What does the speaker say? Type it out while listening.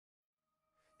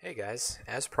Hey guys,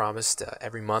 as promised,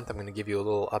 every month I'm going to give you a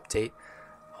little update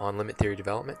on limit theory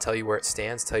development, tell you where it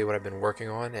stands, tell you what I've been working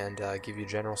on, and give you a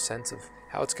general sense of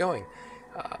how it's going.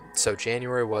 So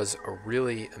January was a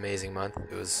really amazing month.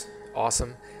 It was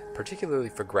awesome, particularly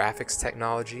for graphics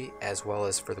technology as well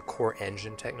as for the core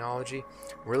engine technology.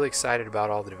 I'm really excited about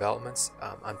all the developments.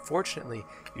 Unfortunately,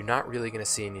 you're not really going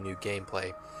to see any new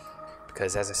gameplay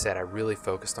because, as I said, I really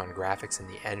focused on graphics and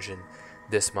the engine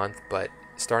this month, but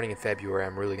starting in February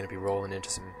I'm really going to be rolling into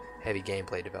some heavy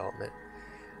gameplay development.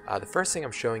 The first thing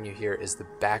I'm showing you here is the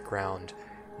background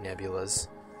nebulas,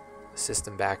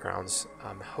 system backgrounds.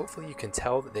 Hopefully you can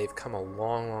tell that they've come a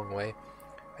long way.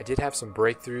 I did have some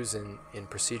breakthroughs in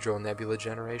procedural nebula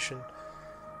generation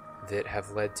that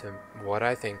have led to what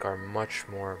I think are much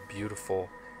more beautiful,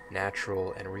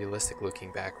 natural, and realistic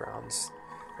looking backgrounds.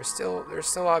 They're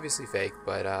still obviously fake,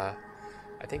 but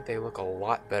I think they look a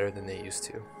lot better than they used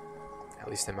to, at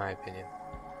least in my opinion.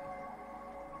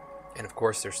 And of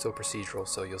course they're still procedural,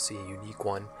 so you'll see a unique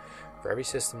one for every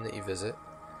system that you visit.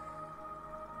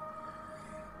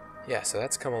 Yeah, so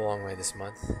that's come a long way this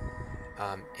month,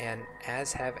 and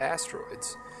as have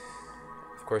asteroids.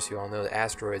 Of course, you all know that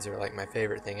asteroids are like my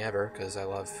favorite thing ever because I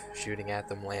love shooting at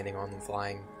them, landing on them,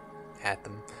 flying at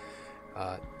them.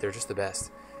 They're just the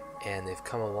best, and they've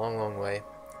come a long way,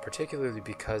 particularly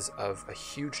because of a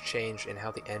huge change in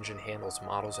how the engine handles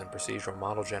models and procedural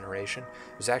model generation.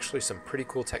 There's actually some pretty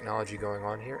cool technology going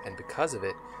on here, and because of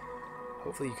it,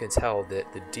 hopefully you can tell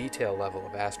that the detail level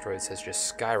of asteroids has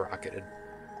just skyrocketed,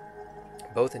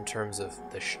 both in terms of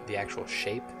the actual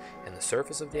shape and the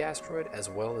surface of the asteroid,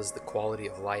 as well as the quality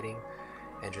of lighting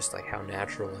and just like how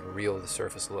natural and real the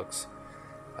surface looks.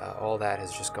 All that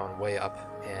has just gone way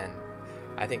up, and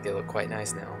I think they look quite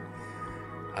nice now.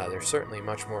 They're certainly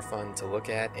much more fun to look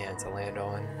at and to land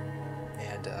on,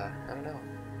 and I don't know,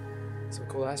 some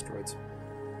cool asteroids.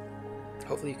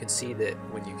 Hopefully you can see that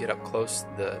when you get up close,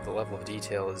 the level of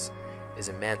detail is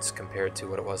immense compared to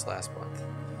what it was last month.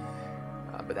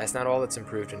 But that's not all that's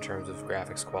improved in terms of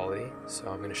graphics quality, so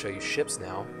I'm going to show you ships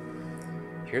now.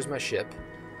 Here's my ship,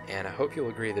 and I hope you'll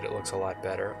agree that it looks a lot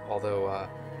better, although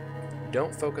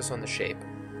don't focus on the shape.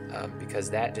 Because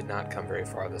that did not come very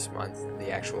far this month. The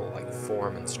actual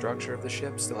form and structure of the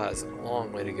ship still has a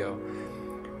long way to go.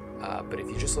 But if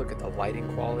you just look at the lighting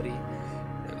quality,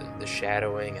 the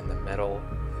shadowing and the metal,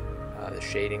 the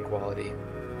shading quality,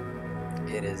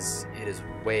 it is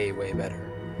way better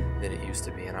than it used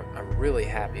to be, and I'm really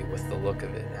happy with the look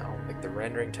of it now. Like, the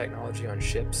rendering technology on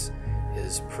ships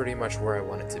is pretty much where I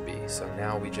want it to be. So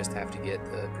now we just have to get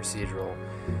the procedural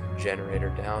generator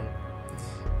down,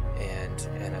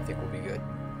 and I think we'll be good.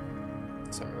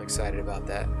 So I'm really excited about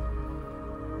that.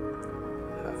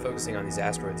 Focusing on these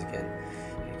asteroids again,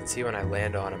 you can see when I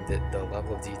land on them that the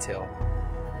level of detail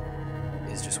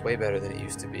is just way better than it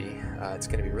used to be. It's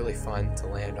going to be really fun to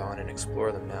land on and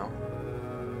explore them now.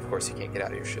 Of course you can't get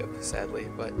out of your ship, sadly,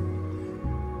 but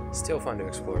still fun to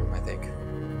explore them, I think.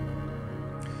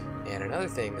 And another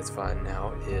thing that's fun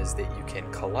now is that you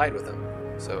can collide with them.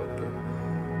 So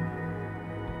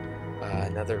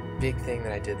another big thing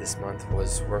that I did this month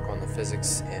was work on the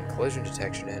physics and collision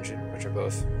detection engine, which are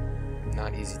both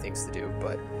not easy things to do,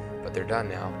 but they're done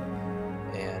now,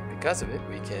 and because of it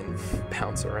we can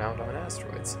bounce around on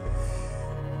asteroids.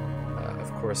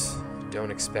 Of course,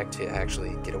 don't expect to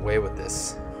actually get away with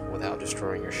this without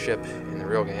destroying your ship in the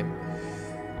real game,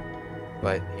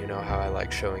 but you know how I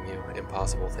like showing you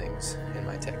impossible things in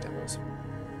my tech demos.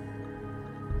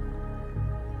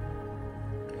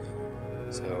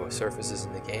 So surfaces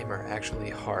in the game are actually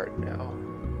hard now,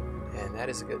 and that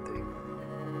is a good thing.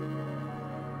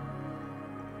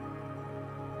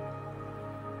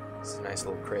 It's a nice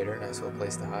little crater, nice little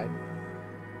place to hide.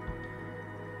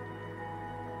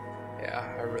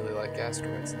 Yeah, I really like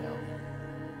asteroids now.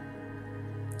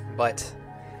 But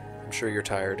I'm sure you're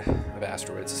tired of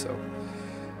asteroids, so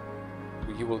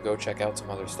you will go check out some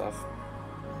other stuff.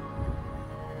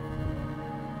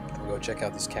 We'll go check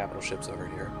out these capital ships over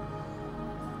here.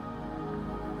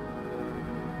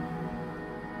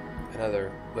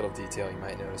 Another little detail you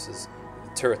might notice is the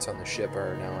turrets on the ship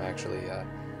are now actually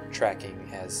tracking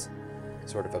as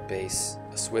sort of a base,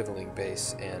 a swiveling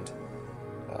base, and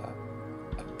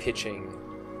a pitching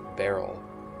barrel,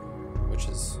 which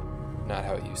is not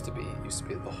how it used to be. It used to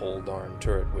be that the whole darn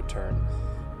turret would turn,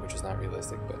 which is not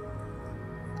realistic, but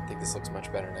I think this looks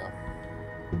much better now.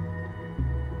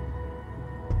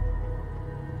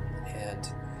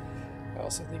 And I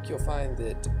also think you'll find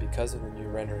that because of the new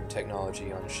rendering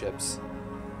technology on ships,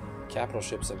 capital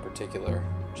ships in particular,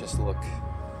 just look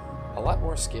a lot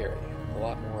more scary, a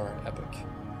lot more epic.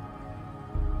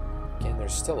 Again,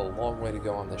 there's still a long way to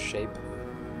go on this shape,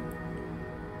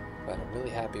 but I'm really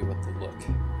happy with the look.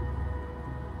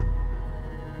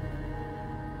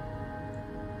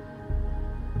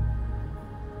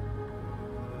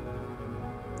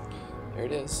 There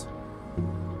it is.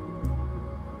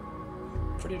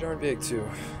 Pretty darn big too.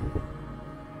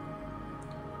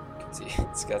 You can see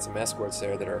it's got some escorts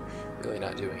there that are really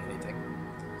not doing anything.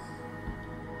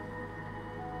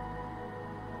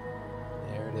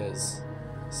 There it is.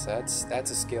 So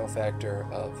that's a scale factor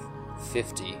of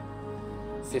 50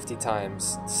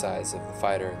 times the size of the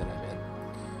fighter that I'm in.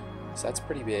 So that's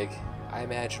pretty big. I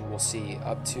imagine we'll see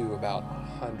up to about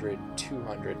 100,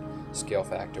 200 scale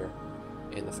factor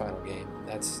in the final game.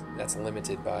 That's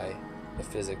limited by the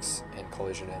physics and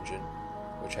collision engine,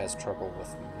 which has trouble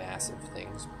with massive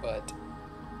things, but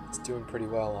it's doing pretty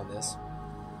well on this.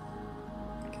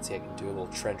 You can see I can do a little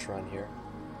trench run here.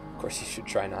 Of course, you should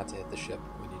try not to hit the ship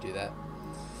when you do that.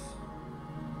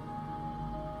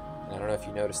 And I don't know if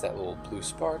you noticed that little blue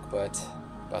spark, but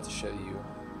I'm about to show you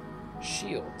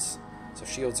shields. So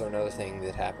shields are another thing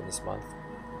that happened this month.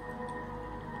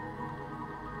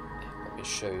 Let me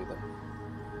show you them.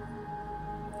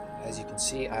 As you can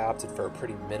see, I opted for a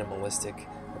pretty minimalistic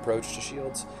approach to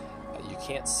shields. You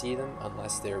can't see them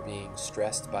unless they're being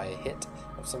stressed by a hit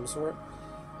of some sort.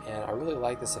 And I really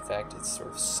like this effect. It's sort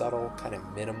of subtle, kind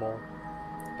of minimal,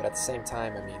 but at the same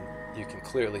time, I mean, you can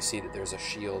clearly see that there's a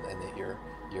shield and that you're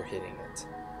hitting it.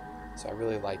 So I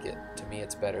really like it. To me,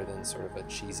 it's better than sort of a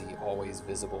cheesy, always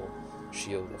visible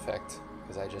shield effect,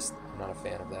 because I'm not a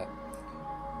fan of that.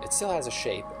 It still has a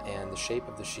shape, and the shape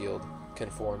of the shield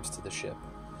conforms to the ship.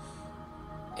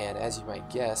 And as you might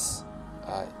guess,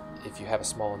 if you have a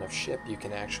small enough ship, you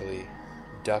can actually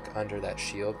duck under that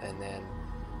shield, and then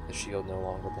the shield no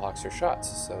longer blocks your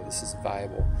shots. So this is a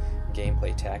viable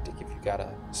gameplay tactic. If you've got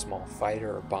a small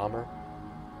fighter or bomber,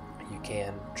 you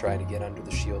can try to get under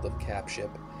the shield of a cap ship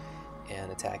and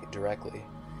attack it directly.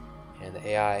 And the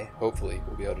AI, hopefully,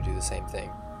 will be able to do the same thing.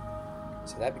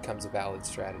 So that becomes a valid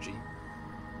strategy.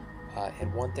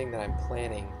 And one thing that I'm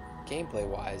planning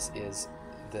gameplay-wise is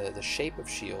the shape of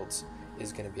shields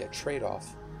is going to be a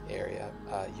trade-off area.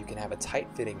 You can have a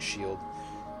tight-fitting shield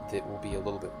that will be a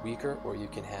little bit weaker, or you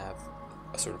can have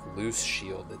a sort of loose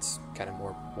shield that's kind of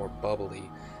more bubbly,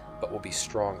 but will be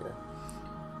stronger.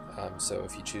 So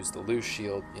if you choose the loose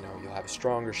shield, you'll have a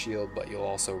stronger shield, but you'll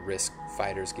also risk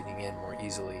fighters getting in more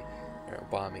easily,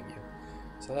 bombing you.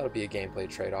 So that'll be a gameplay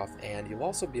trade-off, and you'll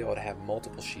also be able to have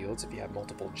multiple shields if you have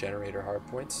multiple generator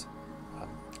hardpoints,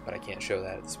 but I can't show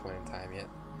that at this point in time yet.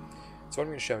 So what I'm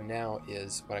going to show now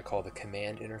is what I call the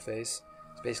command interface.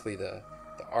 It's basically the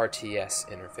RTS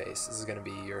interface. This is going to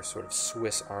be your sort of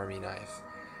Swiss Army knife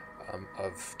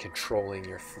of controlling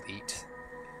your fleet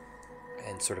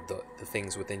and sort of the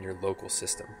things within your local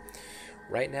system.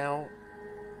 Right now,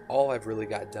 all I've really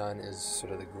got done is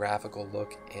sort of the graphical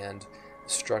look and the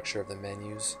structure of the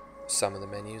menus, some of the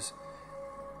menus.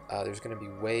 There's going to be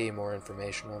way more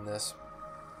information on this.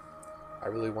 I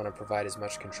really want to provide as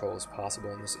much control as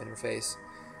possible in this interface.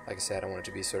 Like I said, I want it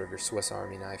to be sort of your Swiss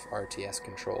Army knife RTS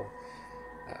control,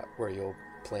 where you'll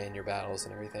plan your battles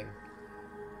and everything.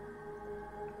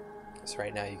 So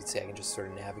right now you can see I can just sort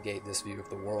of navigate this view of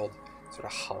the world, sort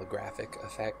of holographic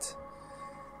effect.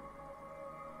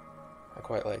 I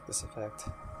quite like this effect.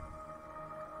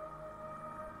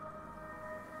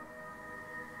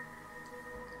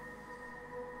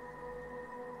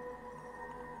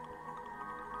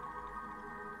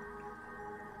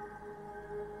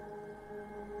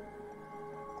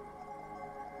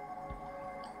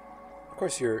 Of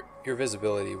course, your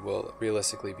visibility will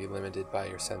realistically be limited by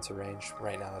your sensor range.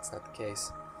 Right now that's not the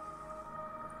case,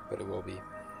 but it will be.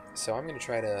 So I'm going to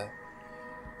try to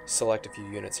select a few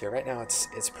units here. Right now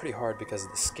it's pretty hard because of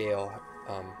the scale.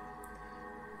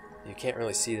 You can't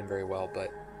really see them very well, but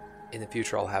in the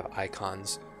future I'll have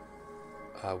icons.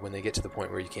 When they get to the point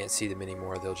where you can't see them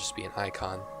anymore, they'll just be an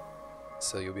icon,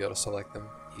 so you'll be able to select them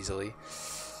easily.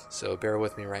 So bear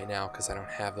with me right now because I don't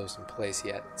have those in place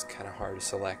yet. It's kind of hard to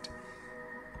select.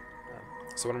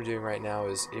 So what I'm doing right now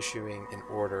is issuing an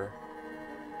order.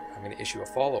 I'm going to issue a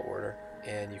follow order,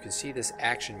 and you can see this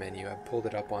action menu. I've pulled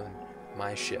it up on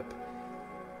my ship.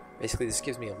 Basically, this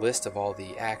gives me a list of all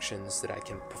the actions that I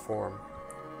can perform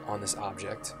on this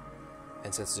object,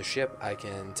 and since it's a ship, I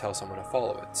can tell someone to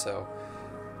follow it. So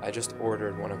I just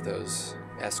ordered one of those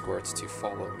escorts to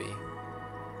follow me.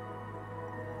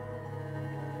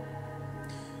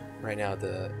 Right now,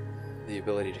 the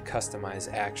ability to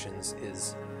customize actions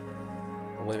is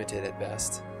limited at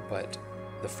best, but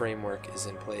the framework is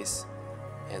in place,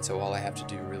 and so all I have to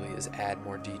do really is add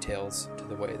more details to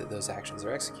the way that those actions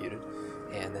are executed,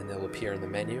 and then they'll appear in the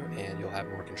menu and you'll have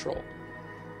more control.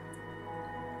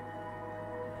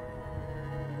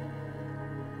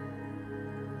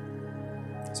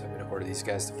 So I'm going to order these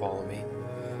guys to follow me.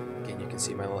 Again, you can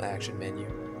see my little action menu.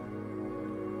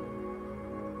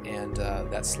 And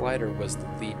that slider was the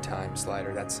lead time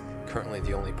slider. That's currently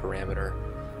the only parameter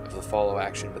of the follow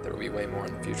action, but there will be way more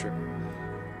in the future.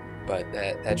 But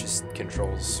that just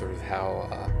controls sort of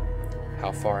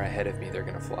how far ahead of me they're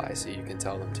going to fly. So you can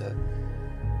tell them to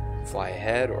fly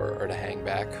ahead or to hang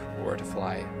back or to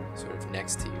fly sort of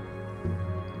next to you.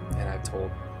 And I've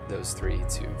told those three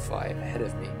to fly ahead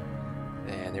of me.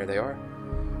 And there they are.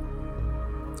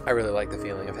 I really like the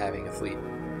feeling of having a fleet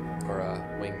or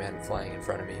a wingman flying in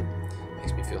front of me.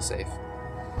 Makes me feel safe.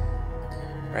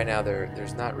 Right now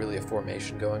there's not really a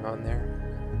formation going on there,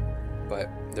 but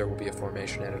there will be a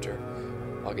formation editor.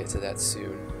 I'll get to that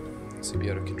soon. So you'll be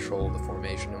able to control the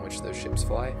formation in which those ships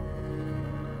fly.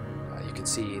 You can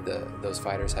see those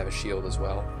fighters have a shield as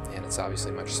well, and it's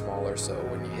obviously much smaller, so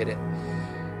when you hit it,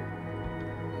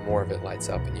 more of it lights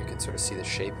up and you can sort of see the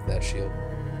shape of that shield.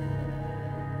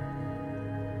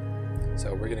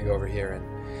 So we're going to go over here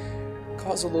and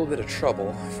cause a little bit of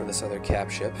trouble for this other cap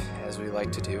ship, as we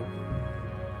like to do.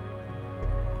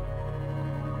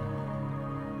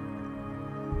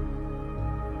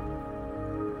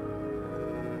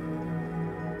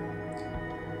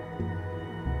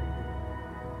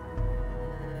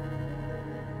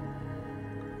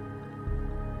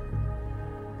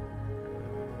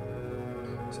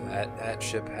 So that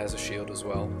ship has a shield as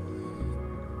well,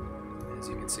 as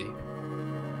you can see.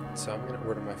 So I'm going to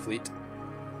order my fleet,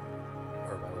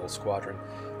 or my little squadron,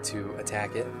 to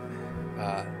attack it.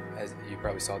 As you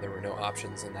probably saw, there were no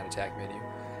options in that attack menu,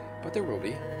 but there will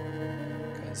be,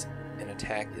 because an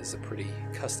attack is a pretty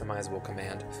customizable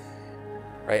command.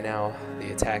 Right now,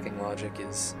 the attacking logic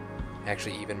is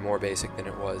actually even more basic than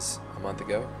it was a month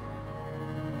ago,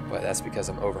 but that's because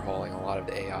I'm overhauling a lot of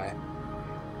the AI,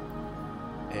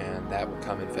 and that will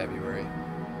come in February.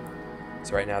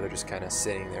 So right now they're just kind of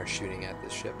sitting there shooting at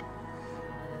this ship.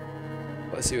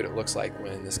 Let's see what it looks like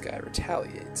when this guy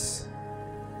retaliates.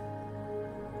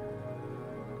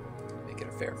 Make it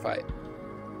a fair fight.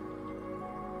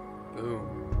 Boom.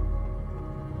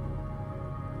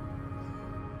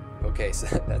 Okay, so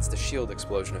that's the shield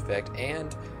explosion effect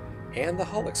and the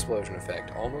hull explosion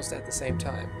effect almost at the same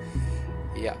time.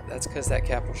 Yeah, that's because that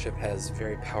capital ship has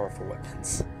very powerful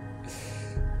weapons.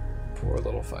 Poor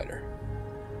little fighter.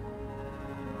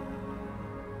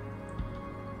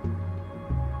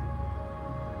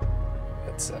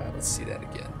 Let's see that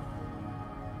again.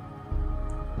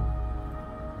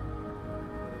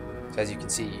 So as you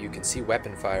can see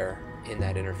weapon fire in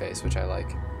that interface, which I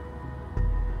like.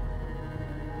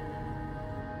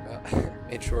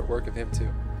 Made short work of him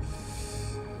too.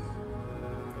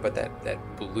 But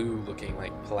that blue looking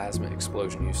like plasma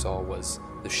explosion you saw was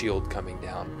the shield coming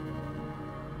down.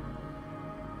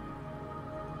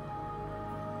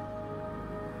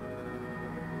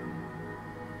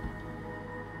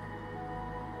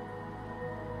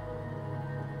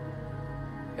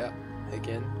 Yeah,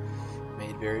 again,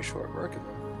 made very short work of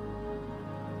him.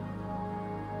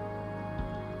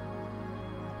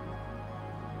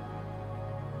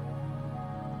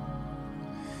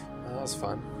 Well, that was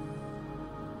fun.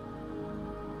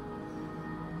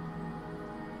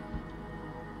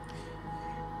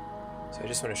 So I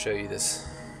just want to show you this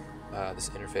this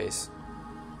interface.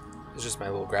 It's just my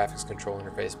little graphics control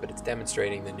interface, but it's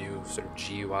demonstrating the new sort of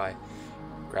GUI,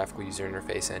 graphical user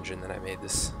interface engine that I made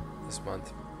this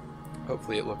month.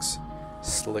 Hopefully it looks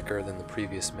slicker than the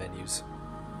previous menus.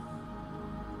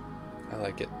 I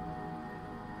like it.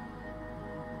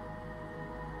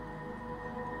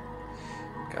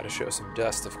 Gotta show some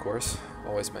dust, of course.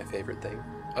 Always my favorite thing,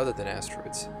 other than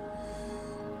asteroids.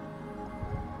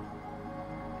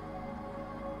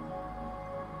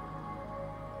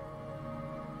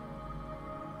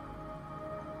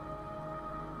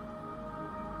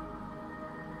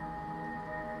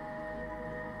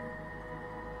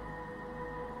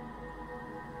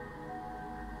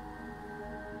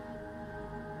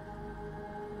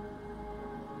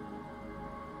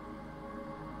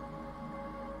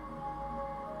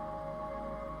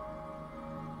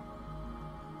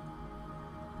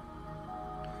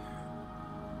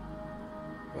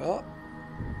 Well,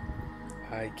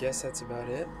 I guess that's about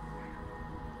it.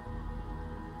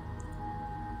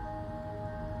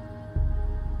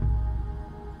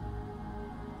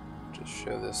 Just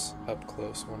show this up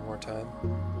close one more time.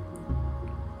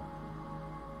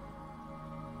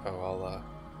 Oh, I'll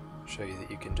show you that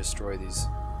you can destroy these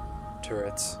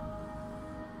turrets.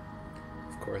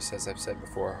 Of course, as I've said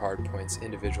before, hard points,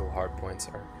 individual hard points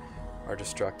are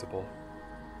destructible.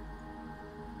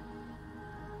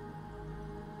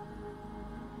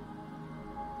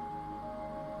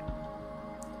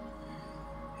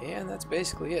 And that's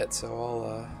basically it.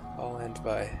 So I'll end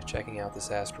by checking out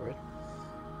this asteroid.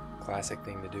 Classic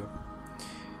thing to do.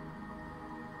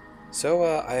 So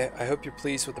I hope you're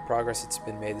pleased with the progress that's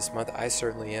been made this month. I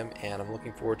certainly am, and I'm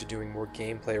looking forward to doing more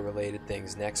gameplay related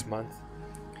things next month.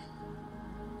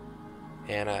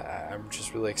 And I'm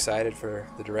just really excited for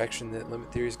the direction that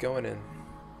Limit Theory is going in.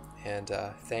 And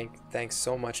thanks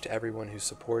so much to everyone who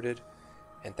supported,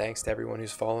 and thanks to everyone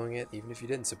who's following it, even if you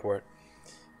didn't support.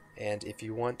 And if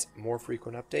you want more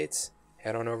frequent updates,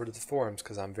 head on over to the forums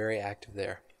because I'm very active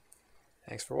there.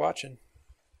 Thanks for watching.